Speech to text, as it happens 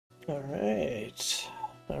Alright.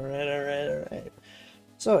 Alright.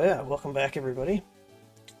 So yeah, welcome back everybody.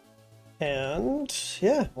 And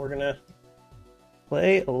yeah, we're gonna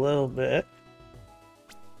play a little bit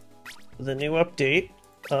of the new update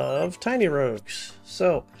of Tiny Rogues.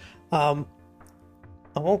 So, I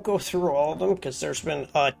won't go through all of them because there's been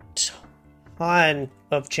a ton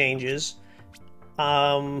of changes.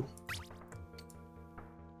 Yeah.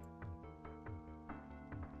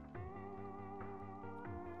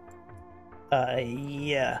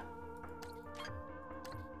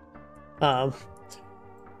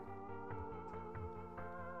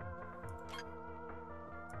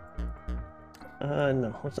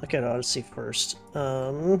 No, let's look at Odyssey first.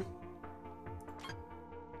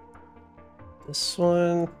 This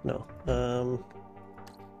one, no.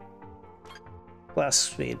 Blast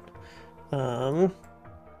speed.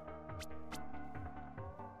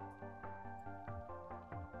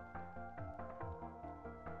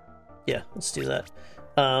 Yeah, let's do that.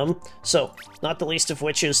 So, not the least of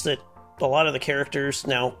which is that a lot of the characters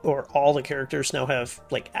now, or all the characters now have,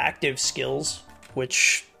 like, active skills,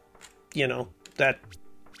 which, you know, that,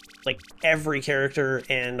 like, every character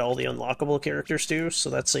and all the unlockable characters do,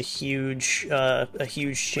 so that's a huge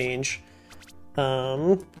change.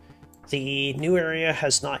 The new area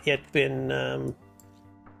has not yet been,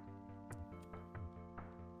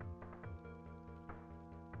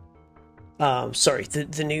 sorry,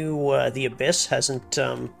 the new, the Abyss hasn't,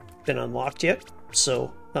 been unlocked yet,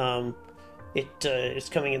 so, it's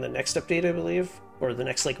coming in the next update, I believe, or the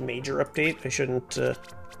next, like, major update. I shouldn't,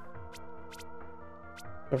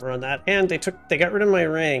 overrun that. And they got rid of my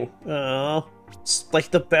ring. Oh, it's,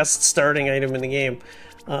 like, the best starting item in the game.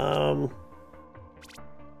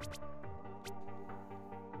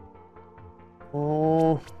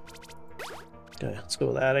 Okay, let's go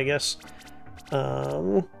with that, I guess.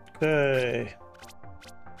 Okay.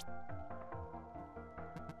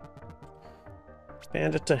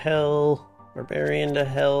 Bandit to hell. Barbarian to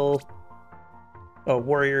hell. Oh,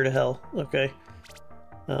 warrior to hell. Okay.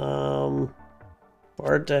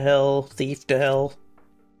 Bard to hell. Thief to hell.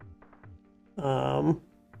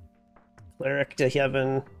 Cleric to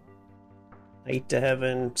heaven. Knight to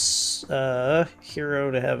heaven.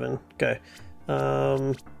 Hero to heaven. Okay.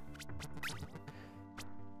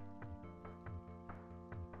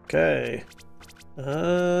 Okay.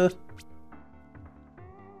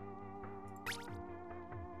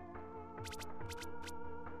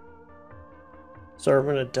 So I'm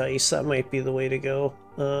gonna dice, that might be the way to go.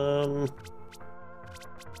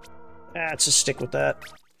 Let's just stick with that.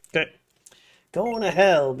 Okay. Going to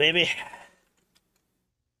hell, baby.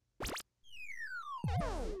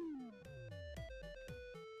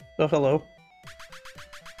 Oh, hello.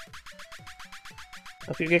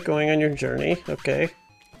 Hope you get going on your journey. Okay.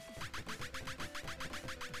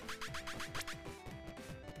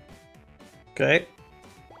 Okay.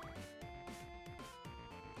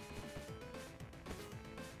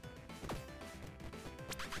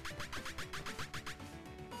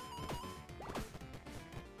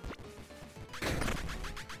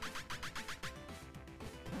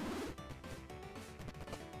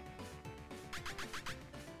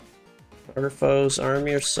 Our foes, arm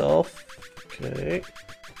yourself. Okay.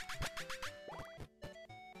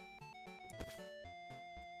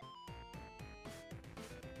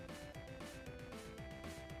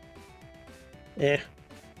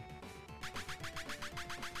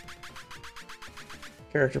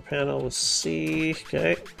 Character panel with C.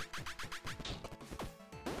 Okay.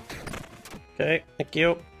 Okay, thank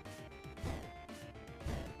you.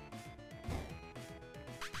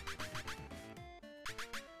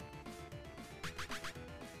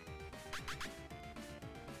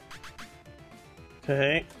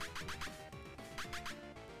 Okay.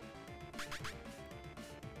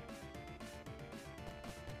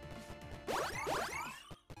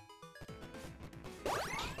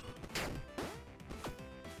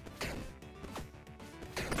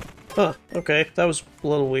 Huh, okay, that was a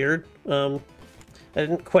little weird. I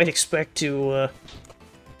didn't quite expect to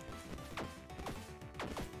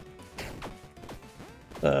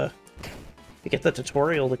get the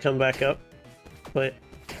tutorial to come back up, but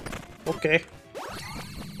okay.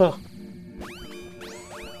 Huh.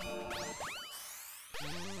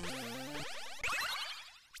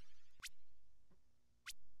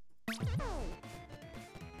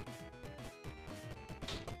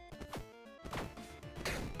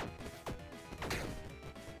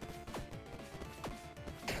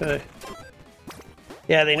 Okay.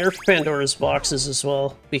 Yeah, they nerfed Pandora's boxes as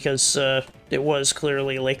well, because it was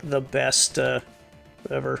clearly, like, the best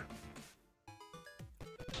ever.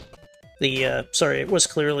 Sorry, it was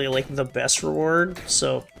clearly, like, the best reward,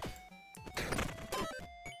 so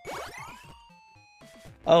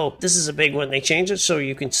Oh, this is a big one. They changed it so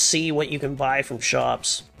you can see what you can buy from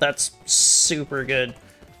shops. That's super good.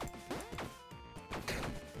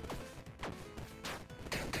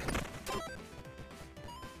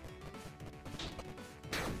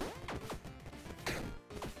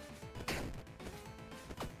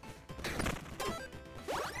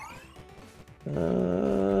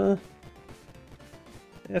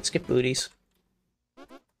 Let's get booties.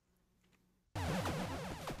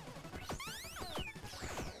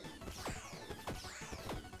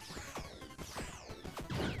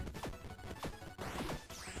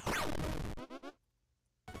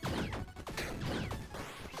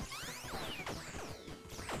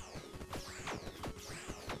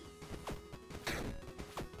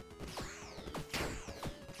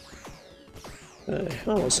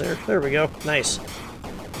 Almost there. There we go. Nice.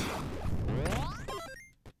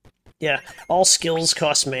 Yeah, all skills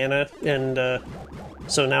cost mana, and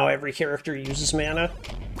so now every character uses mana.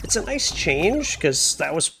 It's a nice change, because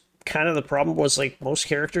that was kind of the problem, was like most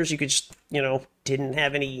characters you could just, you know, didn't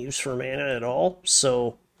have any use for mana at all,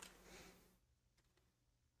 so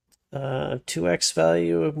 2x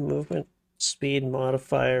value of movement speed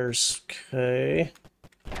modifiers, okay.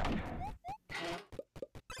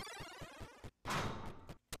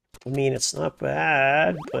 I mean, it's not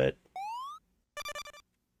bad, but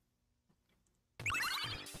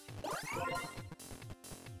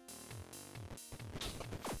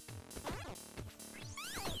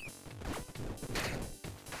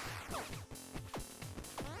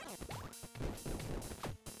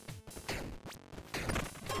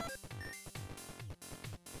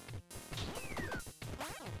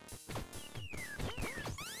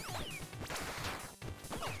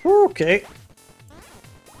okay.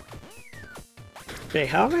 Okay,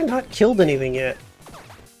 how have I not killed anything yet?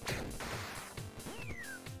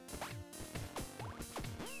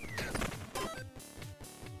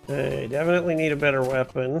 I definitely need a better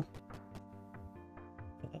weapon.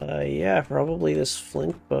 Yeah, probably this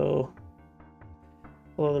flint bow.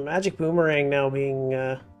 Well, the magic boomerang now being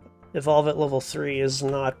evolve at level 3 is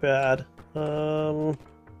not bad.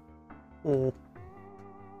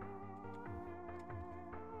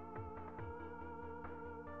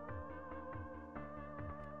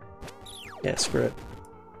 Yeah, screw it.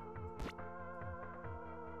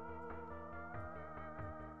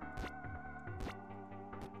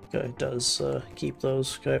 Okay, it does keep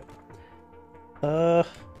those. Okay.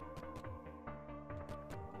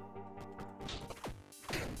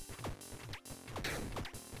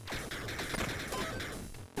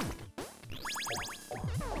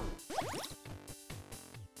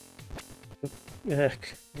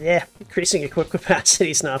 Yeah, increasing equip capacity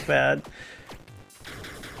is not bad.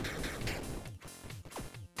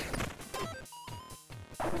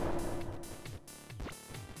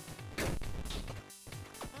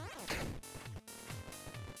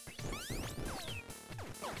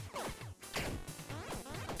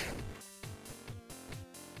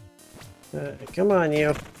 Come on,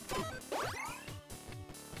 you.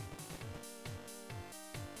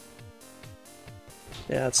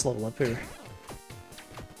 Yeah, let's level up here.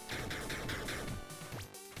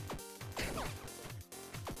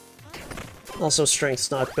 Also, strength's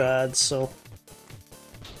not bad, so...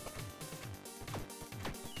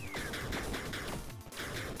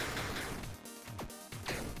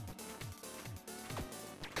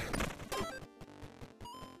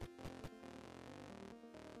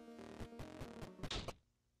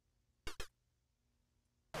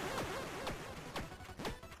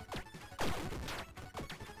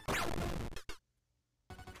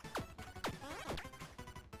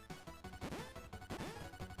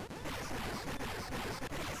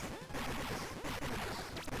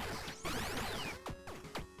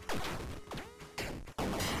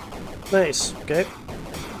 Nice, okay.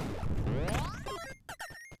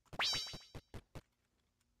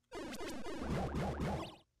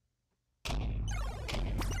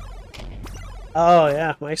 Oh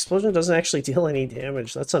yeah, my explosion doesn't actually deal any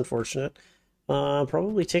damage. That's unfortunate.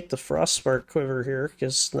 Probably take the frost spark quiver here,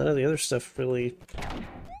 because none of the other stuff really,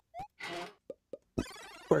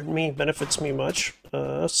 pardon me, benefits me much.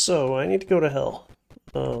 So I need to go to hell.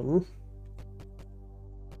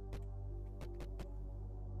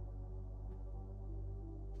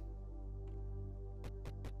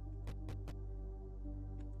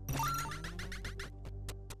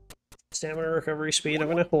 Stamina recovery speed. I'm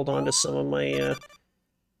gonna hold on to some of my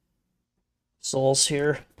souls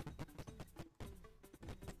here.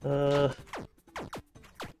 Oh,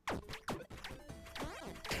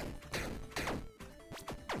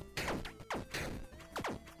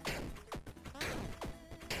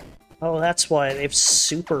 that's why they have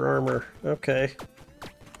super armor. Okay.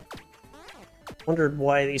 Wondered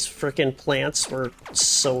why these frickin' plants were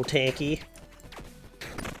so tanky.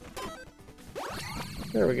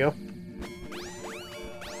 There we go.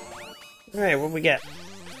 Alright, what we got?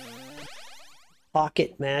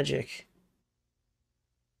 Pocket magic.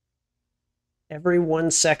 Every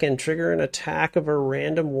 1 second, trigger an attack of a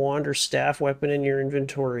random wand or staff weapon in your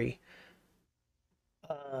inventory.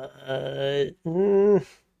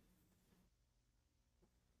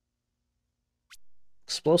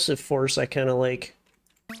 Explosive force I kind of like.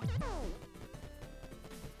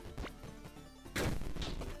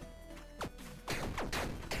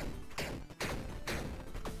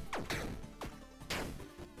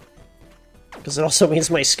 Because it also means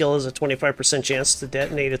my skill has a 25% chance to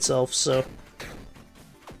detonate itself, so...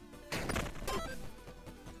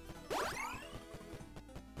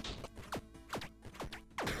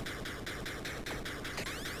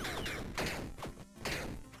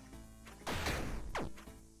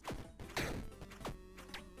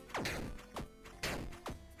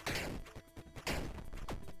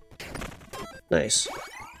 Nice.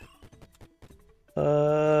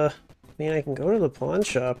 I mean, I can go to the pawn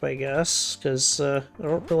shop, I guess, because I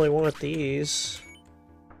don't really want these.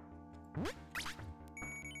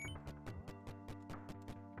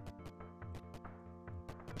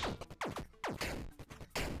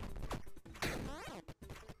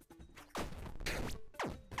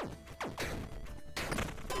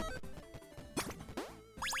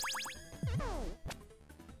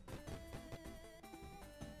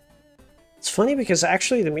 It's funny because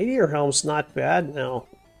actually the meteor helm's not bad now.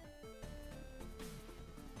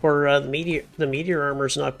 Or the meteor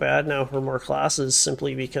armor's not bad now for more classes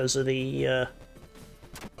simply because of the I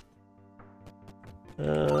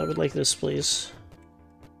would like this, please.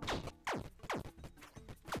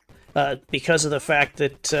 Because of the fact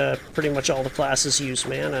that pretty much all the classes use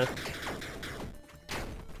mana.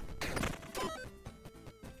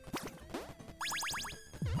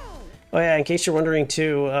 Oh yeah, in case you're wondering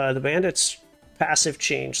too, the Bandit's passive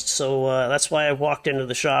changed, so that's why I walked into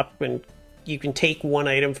the shop, and you can take 1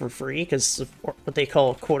 item for free, because of what they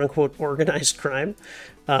call quote-unquote organized crime.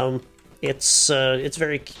 It's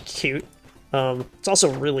very cute. It's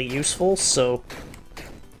also really useful, so...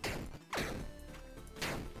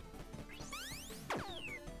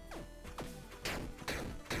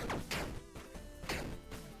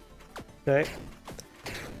 Okay.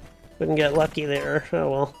 Couldn't get lucky there. Oh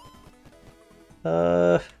well.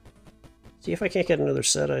 See if I can't get another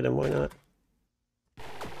set item, why not?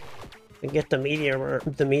 And get the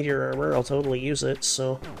meteor armor, I'll totally use it,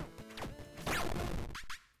 so...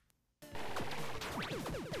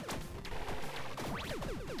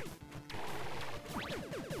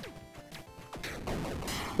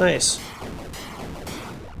 Nice.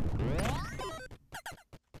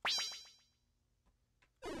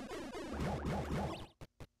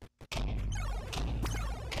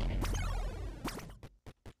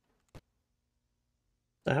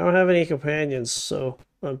 I don't have any companions, so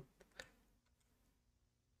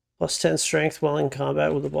plus 10 strength while in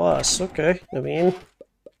combat with the boss. Okay, I mean,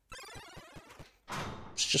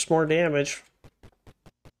 it's just more damage.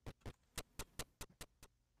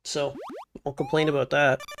 So, won't complain about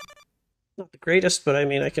that. Not the greatest, but I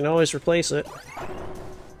mean, I can always replace it.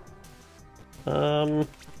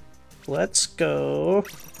 Let's go.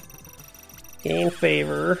 Gain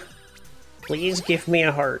favor. Please give me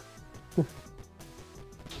a heart.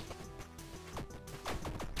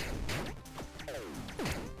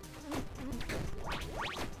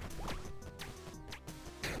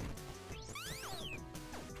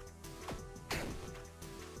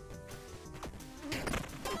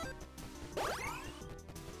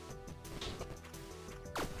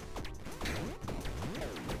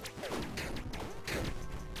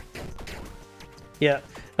 Yeah,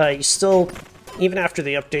 you still, even after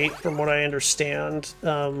the update, from what I understand,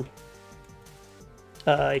 you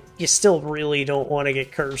still really don't want to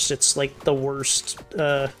get cursed. It's like the worst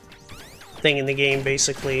thing in the game,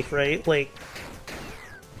 basically, right? Like,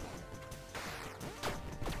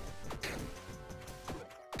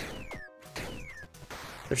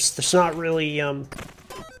 there's not really, you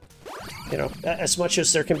know, as much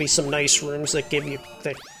as there can be some nice rooms that give you,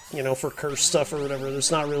 that, you know, for curse stuff or whatever,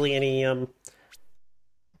 there's not really any,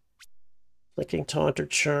 Flicking Taunt or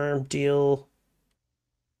Charm, deal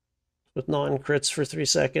with non-crits for 3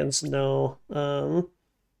 seconds, no.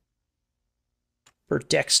 For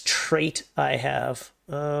Dex trait, I have.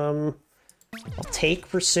 I'll take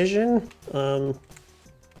Precision.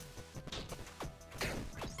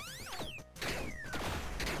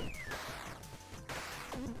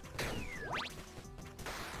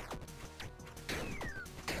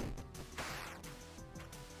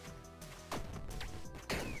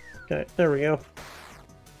 Okay, there we go.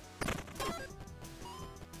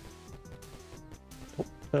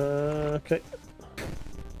 Okay.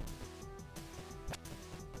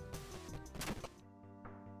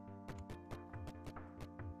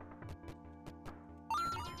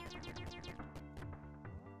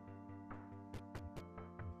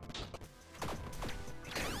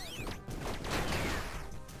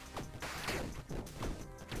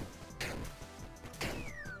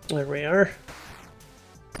 There we are.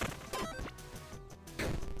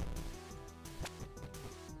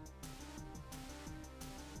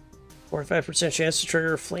 Or 5% chance to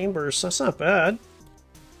trigger a flame burst. That's not bad. I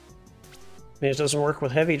mean, it doesn't work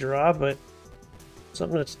with heavy draw, but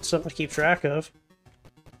something to keep track of.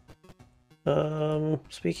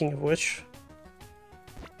 Speaking of which,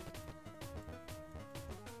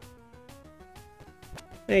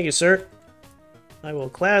 thank you, sir. I will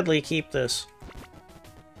gladly keep this.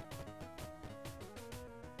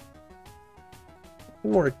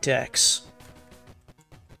 More decks.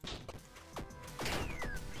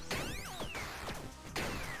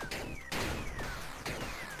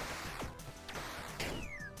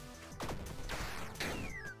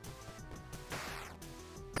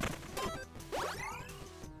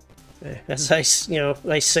 As I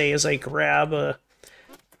say as I grab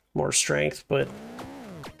more strength, but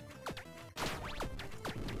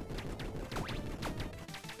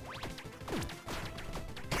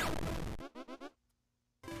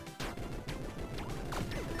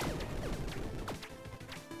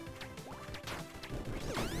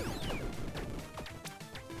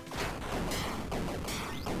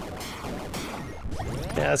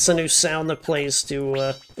yeah, that's a new sound that plays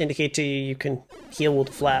to indicate to you can heal with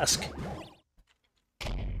a flask.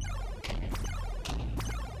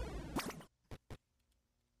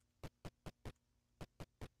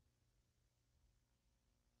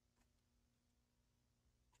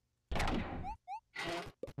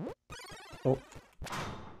 Oh.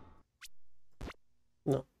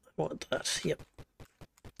 No, I want that. Yep.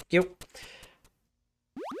 Yep.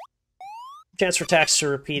 Chance for attacks to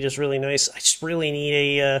repeat is really nice. I just really need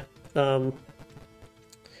a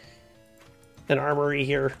an armory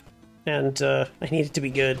here, and I need it to be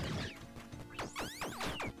good.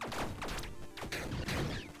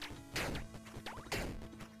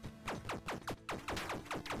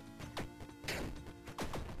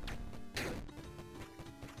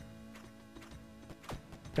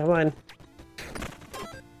 Come on.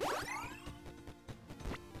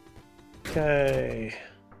 Okay.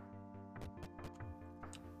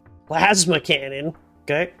 Plasma cannon.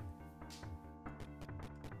 Okay.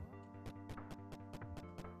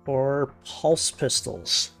 Or pulse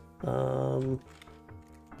pistols.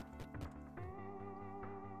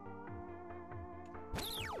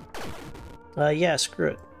 Yeah, screw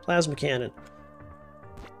it. Plasma cannon.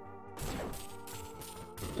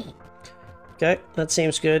 Okay, that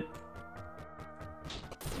seems good.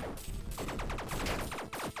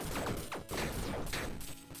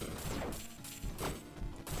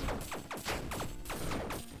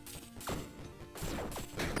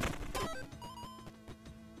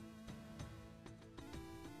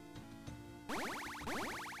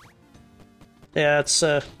 Yeah, it's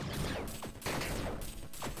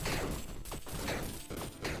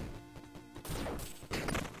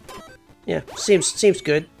yeah, seems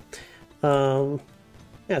good.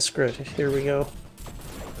 Yeah, screw it. Here we go.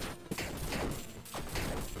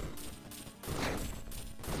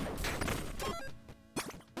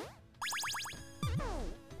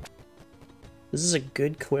 This is a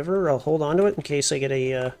good quiver. I'll hold on to it in case I get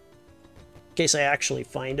a in case I actually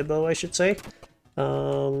find a bow, I should say.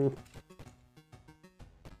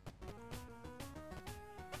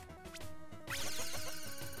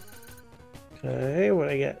 Okay, what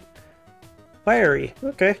do I get? Fiery.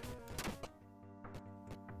 Okay.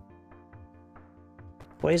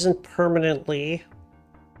 Poison permanently.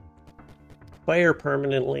 Fire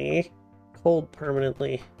permanently. Cold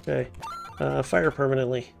permanently. Okay. Fire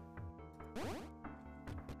permanently.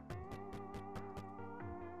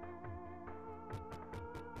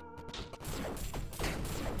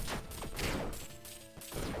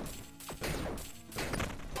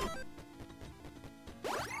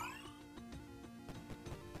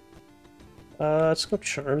 Let's go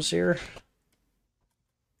charms here.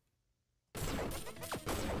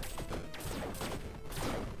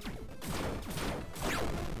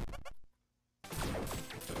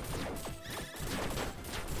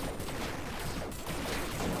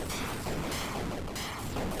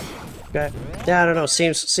 Okay. Yeah, I don't know.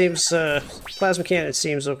 Seems plasma cannon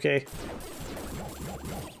seems okay.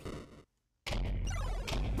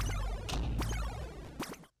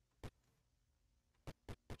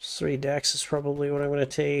 3 decks is probably what I'm going to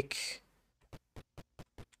take.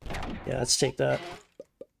 Yeah, let's take that.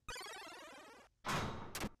 I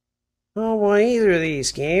don't want either of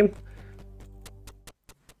these, game.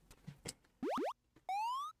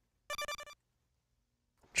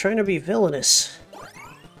 Trying to be villainous.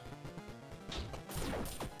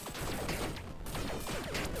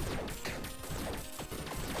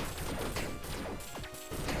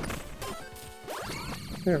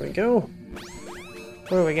 There we go.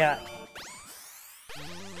 What do we got?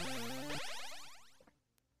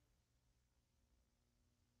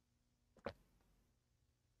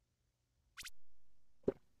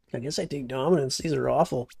 I guess I take dominance. These are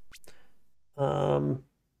awful.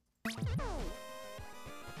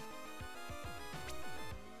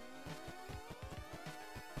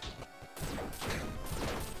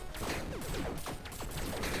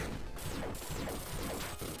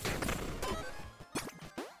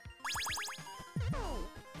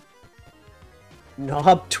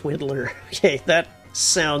 Knob Twiddler. Okay, that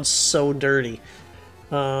sounds so dirty.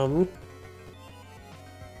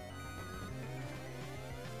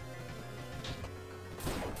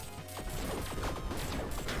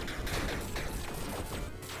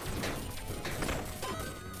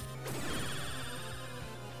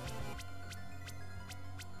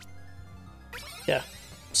 Yeah,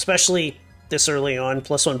 especially this early on.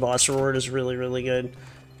 +1 boss reward is really, really good.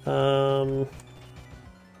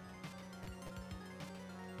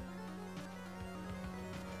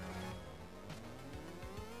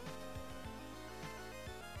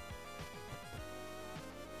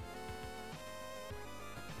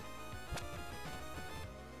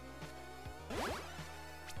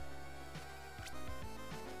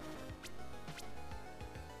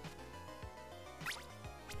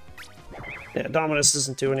 Yeah, Dominus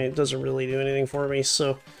doesn't really do anything for me,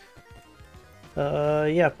 so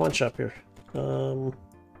yeah, punch up here. Rune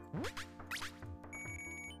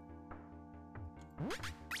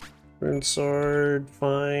Sword,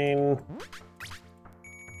 fine.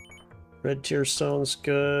 Red Tear Stone's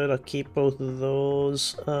good. I'll keep both of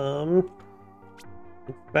those. In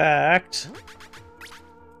fact,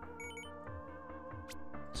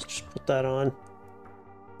 let's just put that on.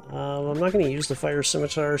 I'm not going to use the Fire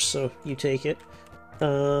Scimitar, so you take it. I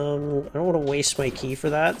don't want to waste my key for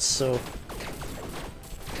that, so...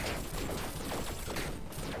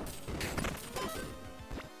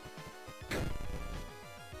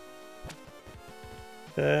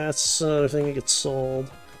 That's another thing that gets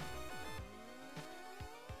sold.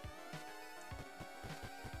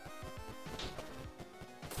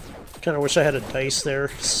 Kind of wish I had a dice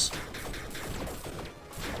there.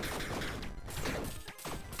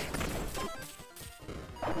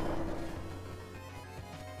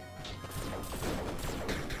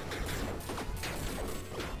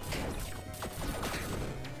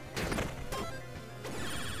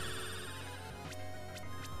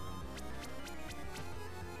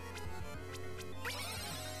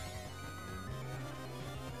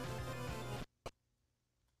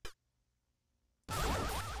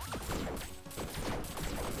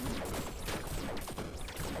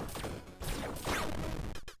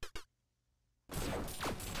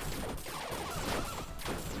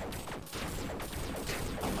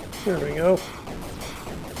 There we go.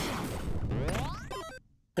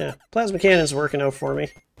 Yeah, Plasma Cannon's working out for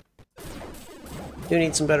me. Do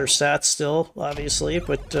need some better stats still, obviously,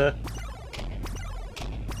 but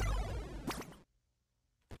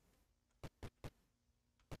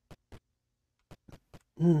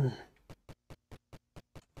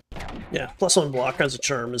yeah, +1 block as a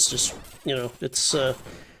charm is just, you know, it's some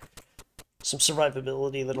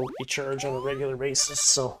survivability that'll be charged on a regular basis,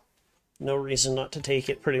 so no reason not to take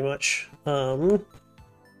it, pretty much.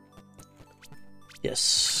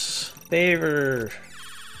 Yes. Favor.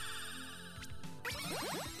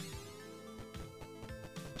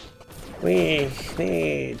 We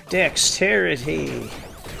need dexterity.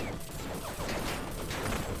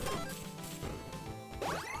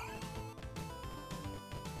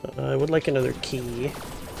 I would like another key.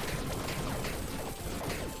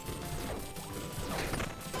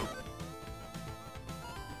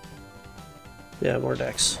 Yeah, more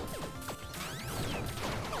dex.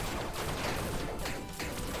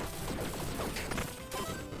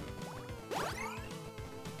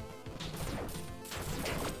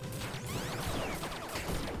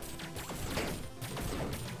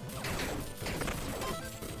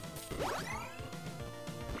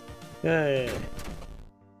 Yay.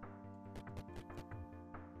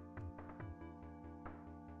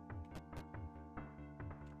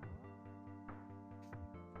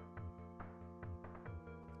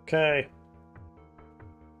 Okay.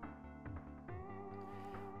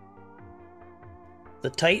 The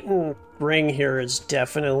Titan ring here is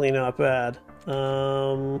definitely not bad.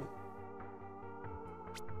 Pull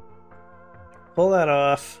that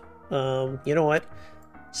off. You know what?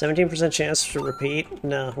 17% chance to repeat.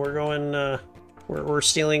 No, we're going. We're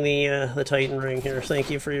stealing the Titan ring here. Thank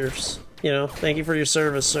you for your, thank you for your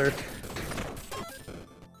service, sir.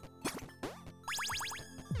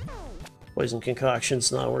 Poison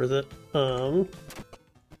concoction's not worth it.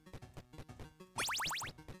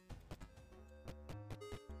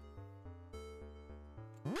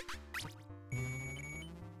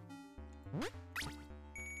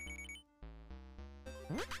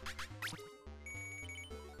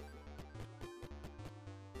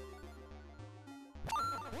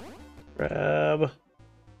 Grab.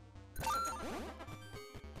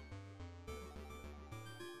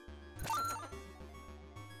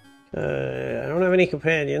 I don't have any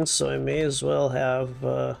companions, so I may as well have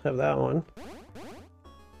that one.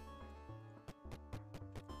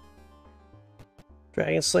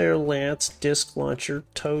 Dragon Slayer Lance, Disc Launcher,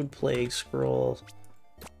 Toad Plague Scroll.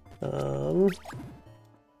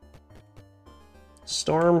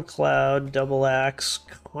 Storm Cloud, Double Axe,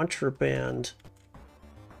 Contraband.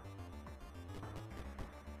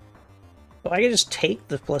 Oh, I can just take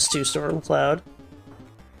the +2 Storm Cloud.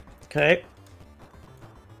 Okay.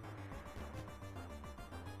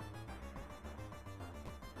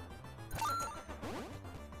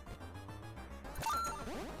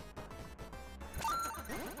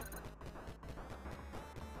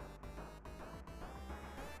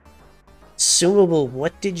 Consumable,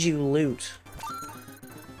 what did you loot?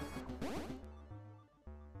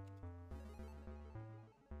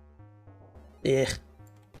 Ugh.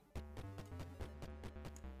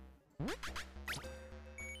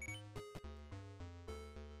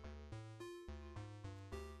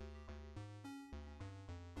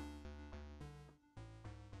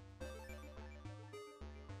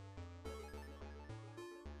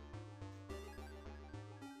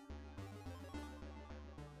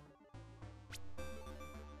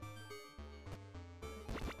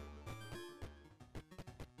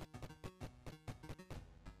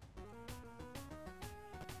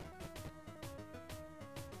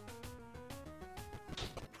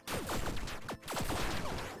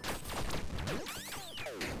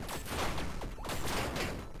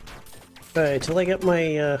 Alright, till I get my,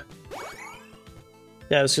 yeah,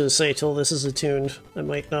 I was gonna say, till this is attuned, I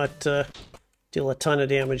might not, deal a ton of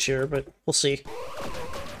damage here, but we'll see.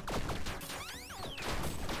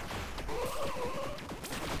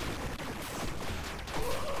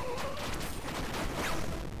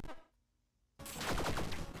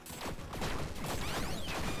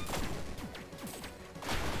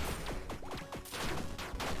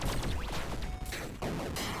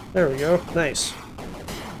 There we go, nice.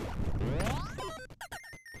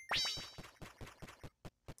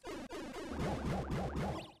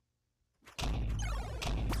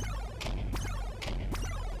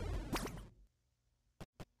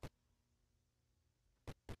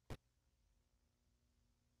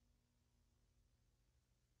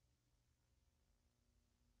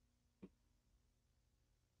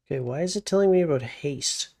 Okay, why is it telling me about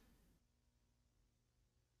haste?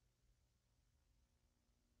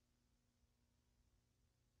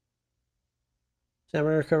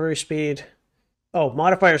 Stamina recovery speed. Oh,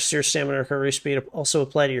 modifiers to your stamina recovery speed also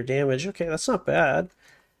apply to your damage. Okay, that's not bad.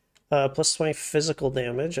 Plus 20 physical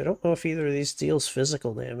damage. I don't know if either of these deals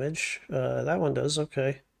physical damage. That one does,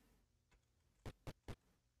 okay.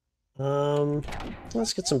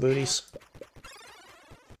 Let's get some booties.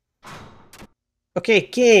 Okay,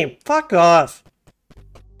 game, fuck off.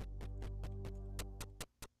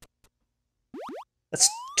 That's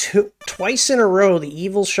twice in a row the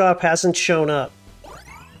evil shop hasn't shown up.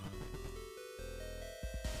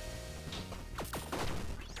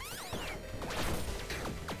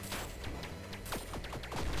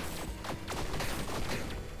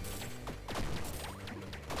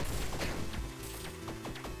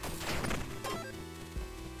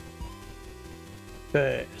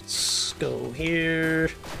 Okay, let's go here.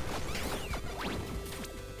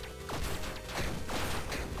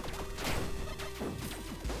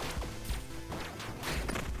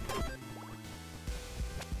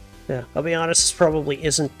 Yeah, I'll be honest, this probably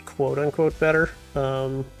isn't quote-unquote better.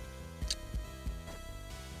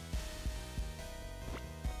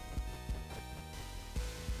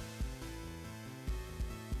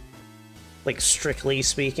 Like, strictly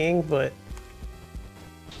speaking, but...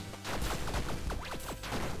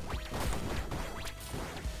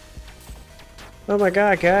 Oh my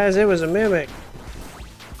god, guys, it was a mimic!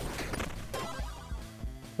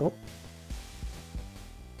 Oh.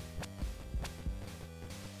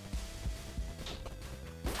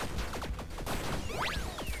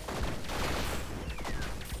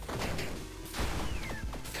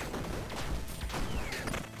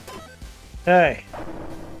 Hey.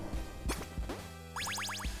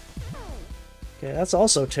 Okay, that's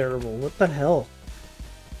also terrible. What the hell?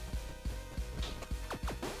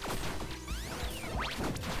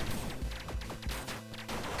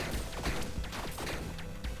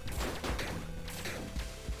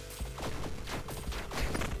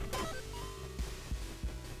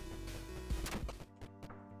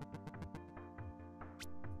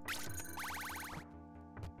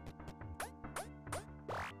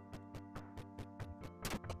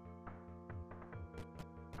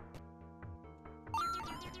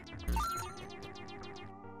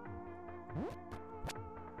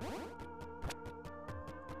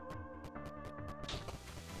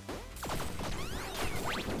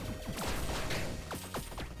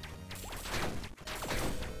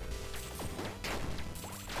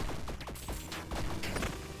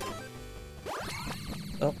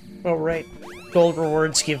 Oh, right. Gold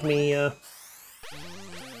rewards give me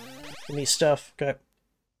stuff. Okay.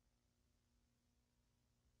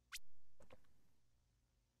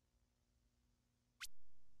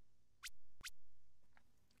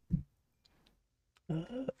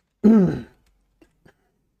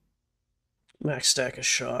 Max stack of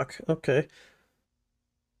shock. Okay.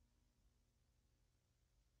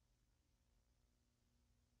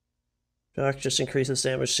 Shock just increases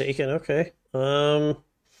damage taken. Okay.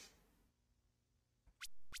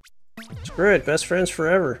 Screw it. Best friends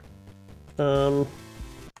forever. Um.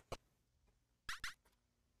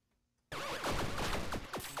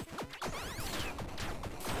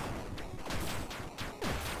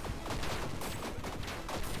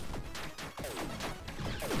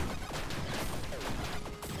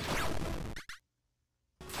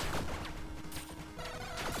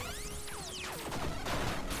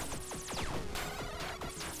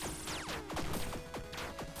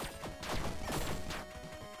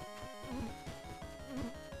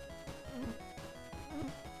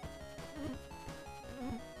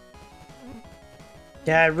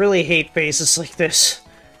 Yeah, I really hate phases like this.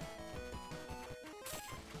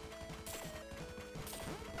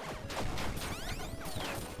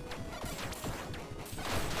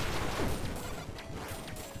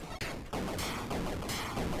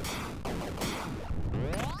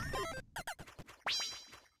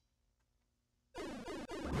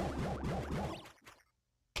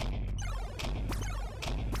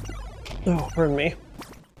 Oh, pardon me.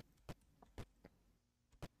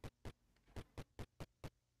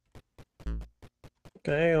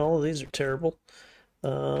 Okay, all of these are terrible.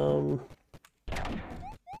 Because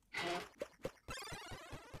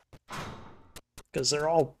they're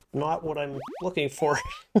all not what I'm looking for.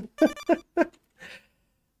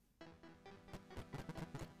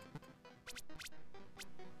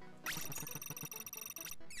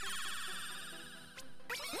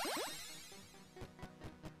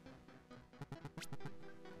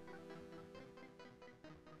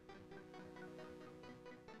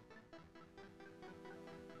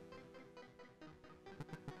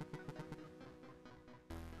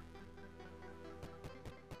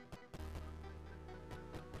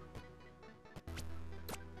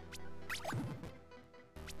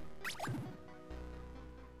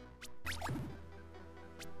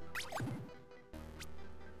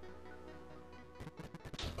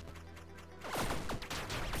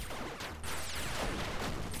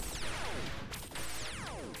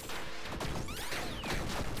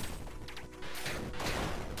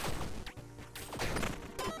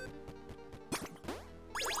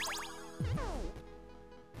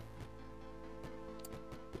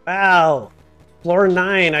 Wow! Floor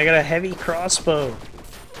 9, I got a heavy crossbow.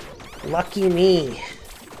 Lucky me.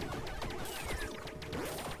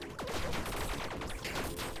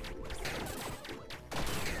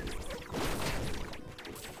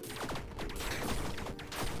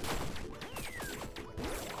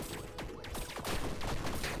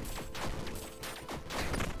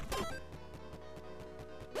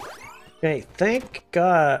 Okay, thank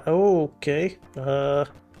God. Oh, okay.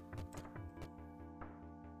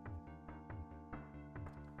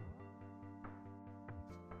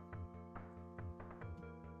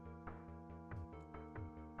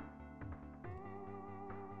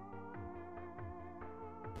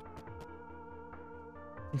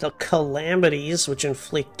 The calamities which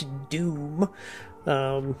inflict doom.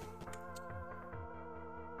 And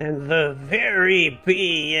the very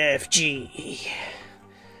BFG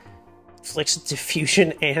inflicts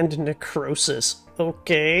diffusion and necrosis.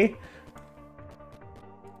 Okay.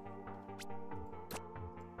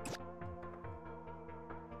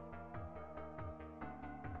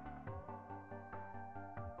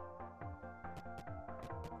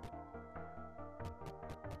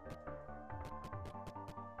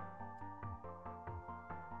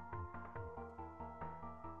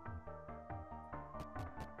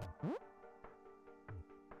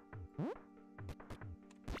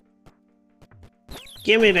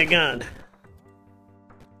 Give me the gun.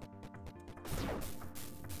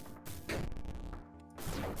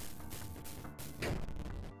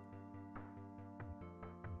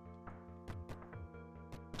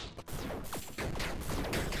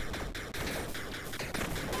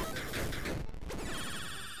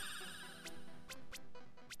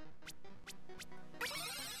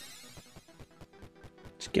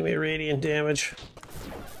 Just give me radiant damage.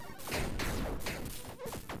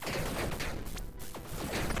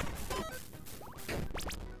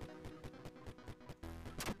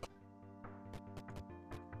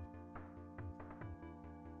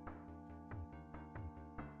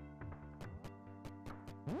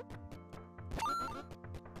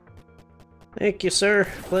 Thank you, sir.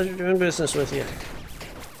 Pleasure doing business with you.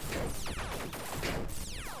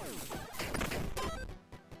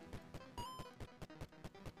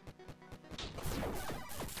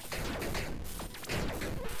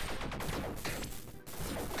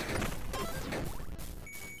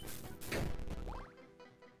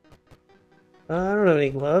 I don't have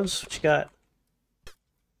any gloves. What you got?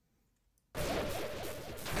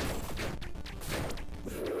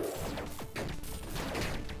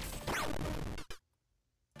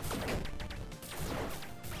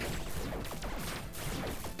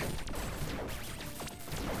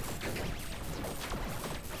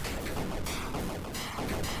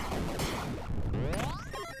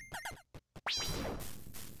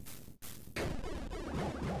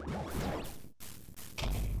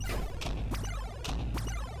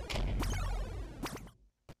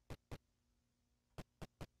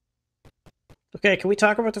 Okay, can we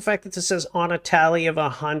talk about the fact that this says on a tally of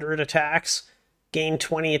 100 attacks, gain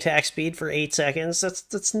 20 attack speed for 8 seconds?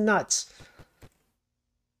 That's nuts.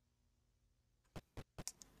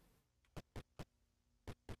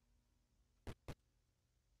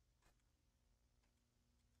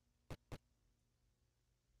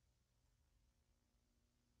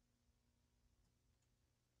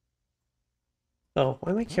 Oh,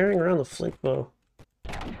 why am I carrying around the flint bow?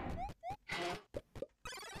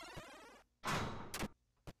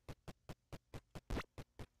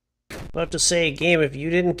 I'll have to say, game, if you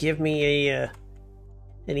didn't give me a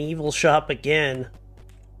an evil shop again,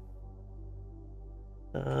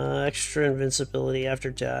 extra invincibility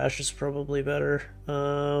after dash is probably better.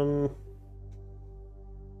 I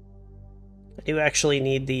do actually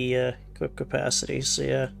need the equip capacity, so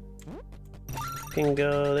yeah. Can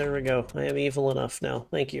go, there we go. I am evil enough now.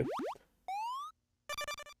 Thank you.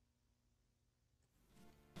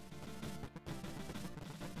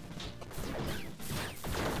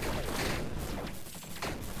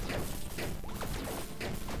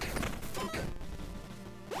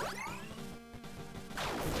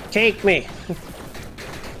 Cake me!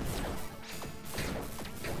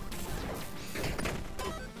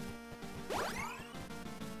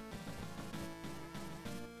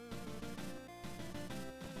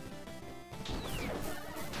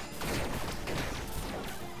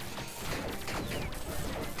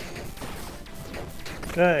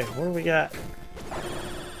 Okay, what do we got?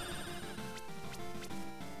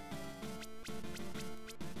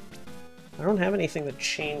 I don't have anything that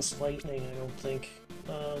chains lightning, I don't think.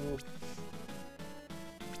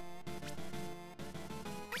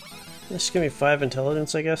 Just give me 5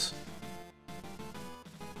 intelligence, I guess.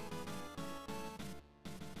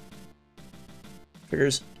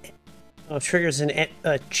 Triggers. Oh, triggers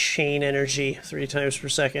a chain energy 3 times per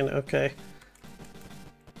second. Okay.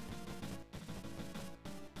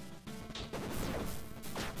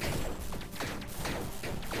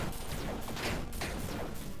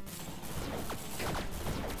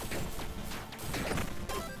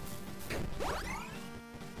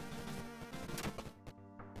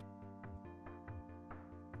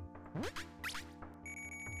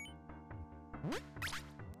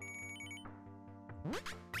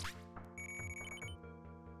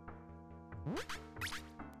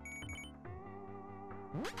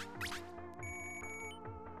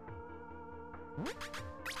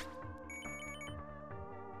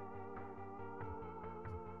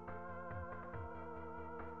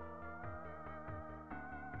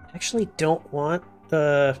 Actually don't want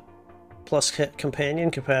plus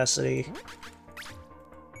companion capacity.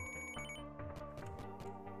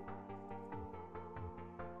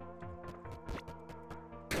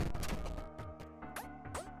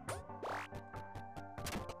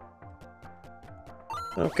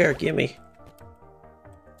 Don't care, gimme.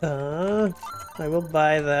 I will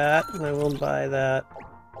buy that, and I will buy that.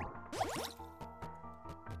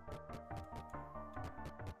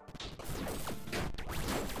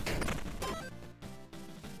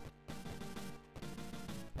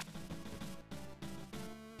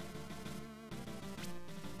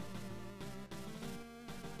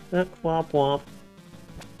 Womp womp.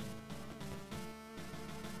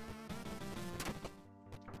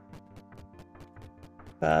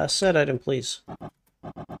 Set item, please.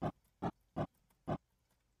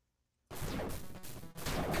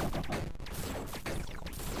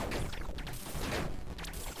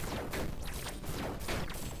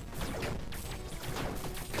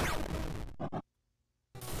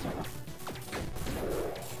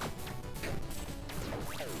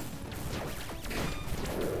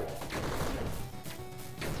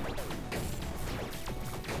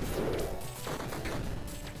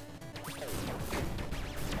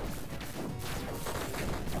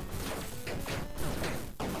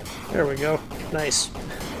 There we go. Nice.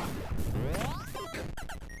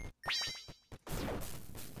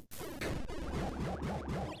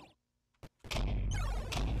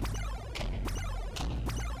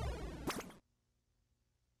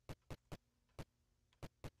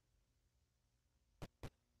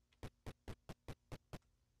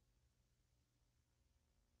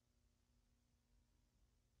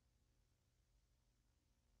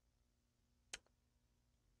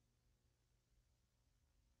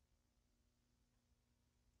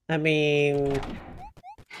 I mean...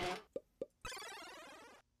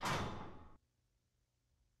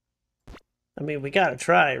 we gotta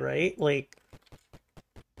try, right? Like...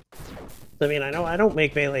 I mean, I know I don't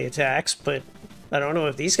make melee attacks, but I don't know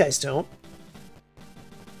if these guys don't.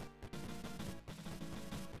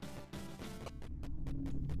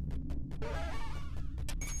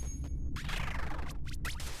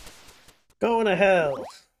 Going to hell.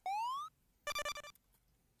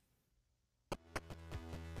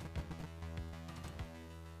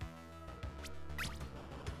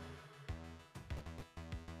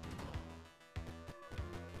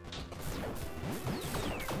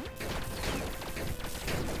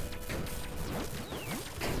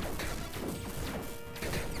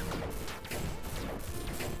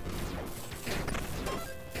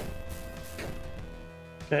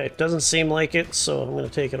 Okay, it doesn't seem like it, so I'm gonna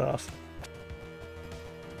take it off.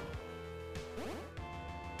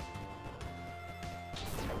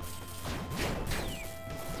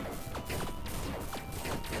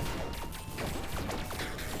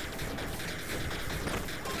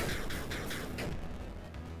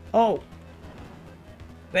 Oh!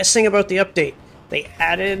 Best thing about the update, they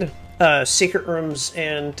added secret rooms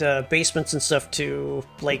and basements and stuff to,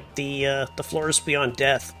 like, the floors beyond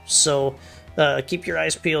death, so keep your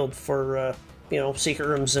eyes peeled for, you know, secret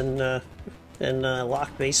rooms and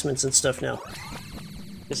locked basements and stuff now.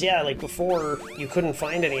 Because, yeah, like, before, you couldn't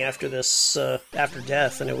find any after this, after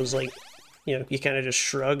death, and it was like, you know, you kind of just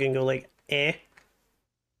shrug and go like, eh.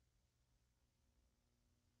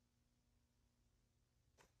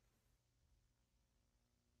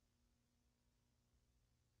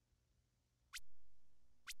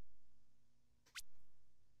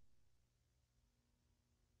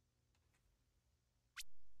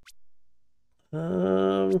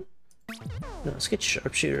 No, let's get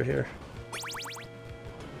Sharpshooter here.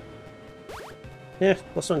 Yeah,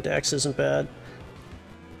 plus 1 Dex isn't bad.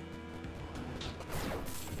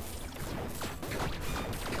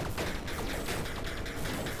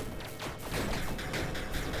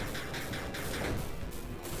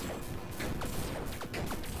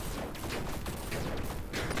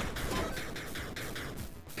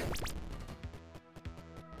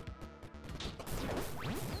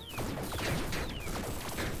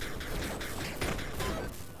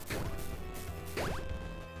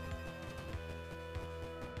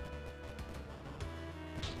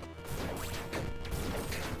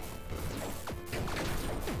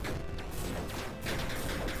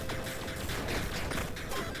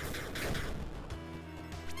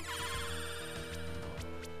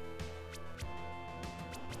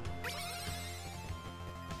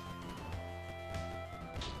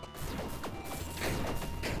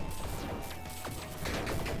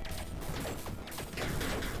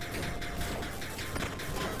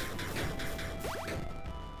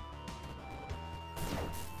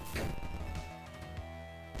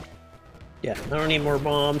 Yeah, I don't need more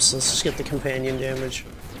bombs, let's just get the companion damage.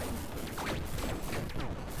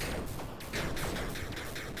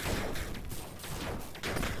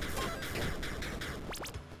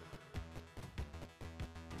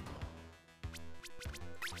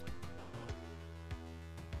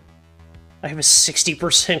 I have a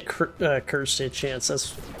 60% curse hit chance,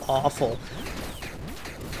 that's awful.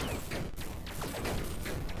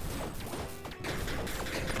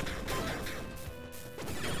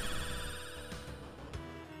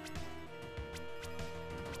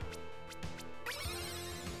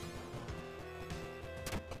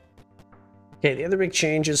 Okay, the other big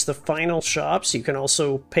change is the final shops. You can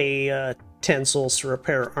also pay 10 souls to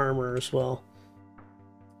repair armor as well.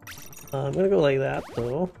 I'm gonna go like that,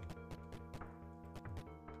 though.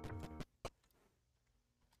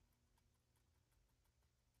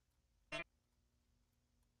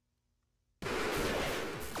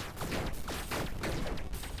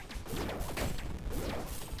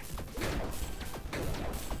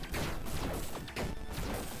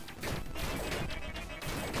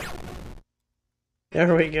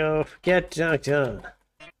 There we go. Get junk done.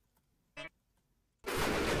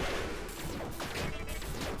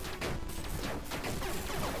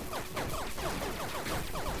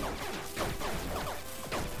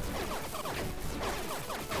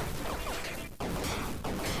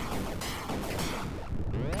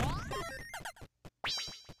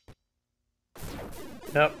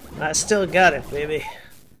 Nope, I still got it, baby.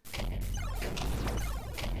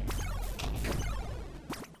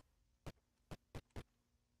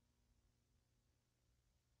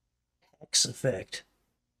 Hex effect.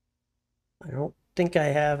 I don't think I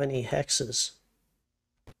have any hexes.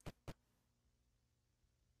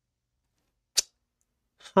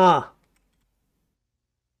 Huh.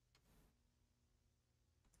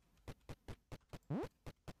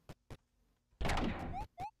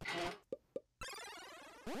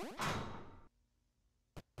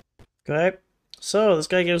 Okay, so this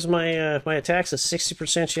guy gives my my attacks a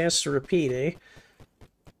 60% chance to repeat, eh?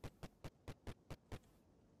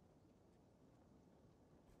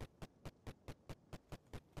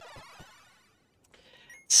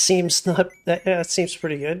 Seems not that. Yeah, it seems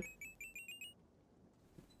pretty good.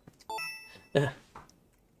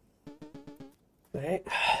 Right.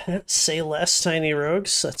 Say less, tiny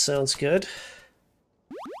rogues. That sounds good.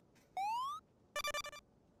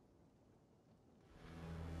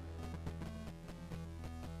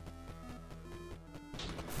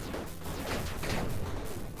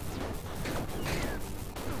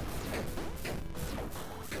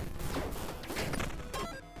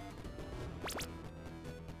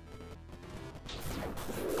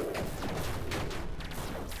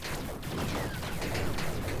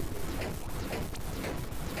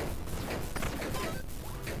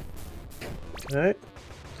 Alright.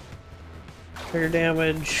 Trigger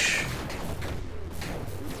damage.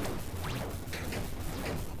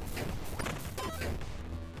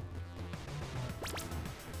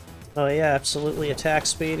 Oh yeah, absolutely attack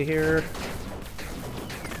speed here.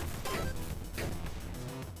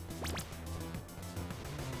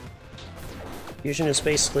 Fusion is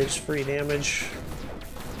basically just free damage.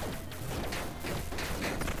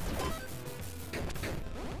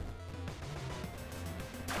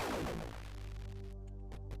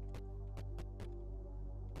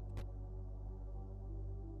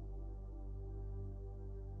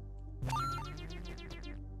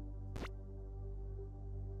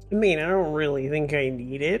 I mean, I don't really think I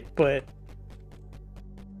need it, but...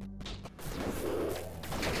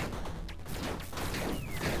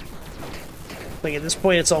 like, at this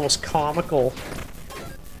point, it's almost comical.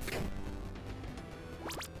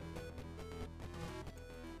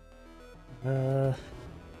 Oh,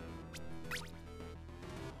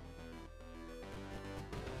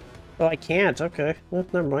 I can't. Okay. Well,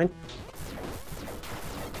 never mind.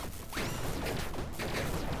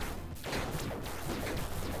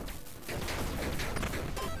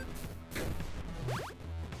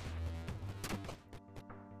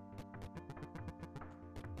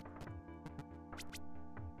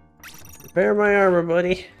 Repair my armor,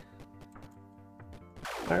 buddy.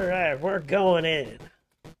 Alright, we're going in.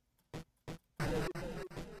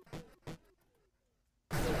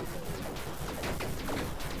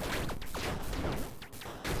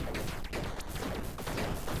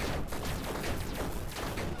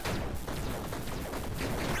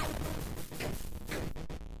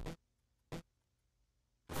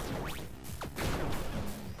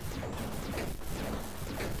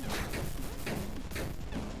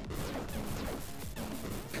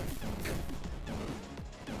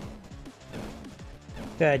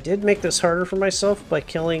 Yeah, I did make this harder for myself by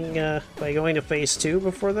killing, by going to phase 2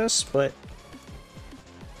 before this, but...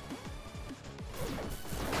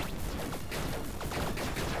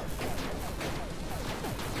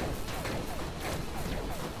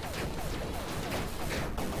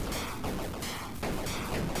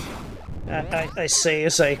 I say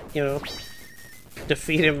as I, you know,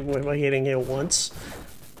 defeat him by hitting him once.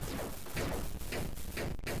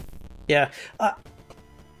 Yeah,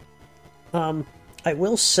 I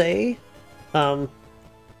will say, I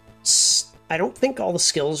don't think all the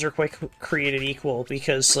skills are quite created equal,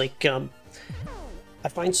 because, like, I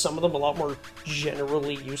find some of them a lot more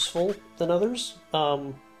generally useful than others.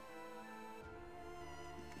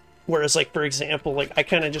 Whereas, like, for example, like, I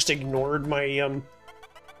kind of just ignored my,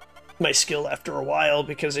 my skill after a while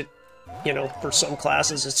because it, you know, for some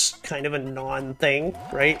classes it's kind of a non-thing,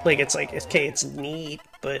 right? Like, it's like, okay, it's neat,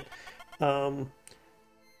 but, now,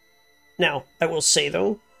 I will say,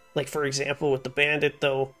 though, like, for example, with the Bandit,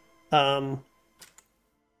 though,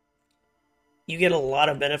 you get a lot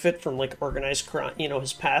of benefit from, like, organized crime, you know,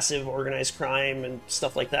 his passive organized crime and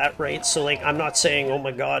stuff like that, right? So, like, I'm not saying, oh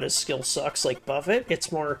my god, his skill sucks, like, buff it.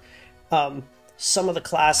 It's more, some of the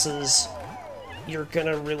classes, you're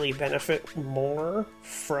gonna really benefit more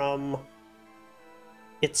from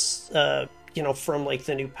its, you know, from, like,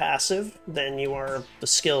 the new passive than you are the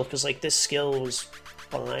skill, because, like, this skill was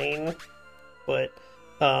fine, but,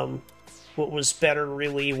 what was better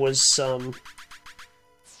really was some,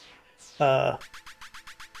 you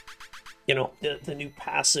know, the new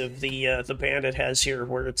passive the Bandit has here,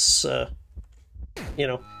 where it's, you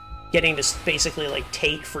know, getting to basically, like,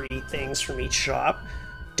 take free things from each shop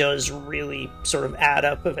does really sort of add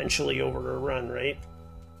up eventually over a run, right?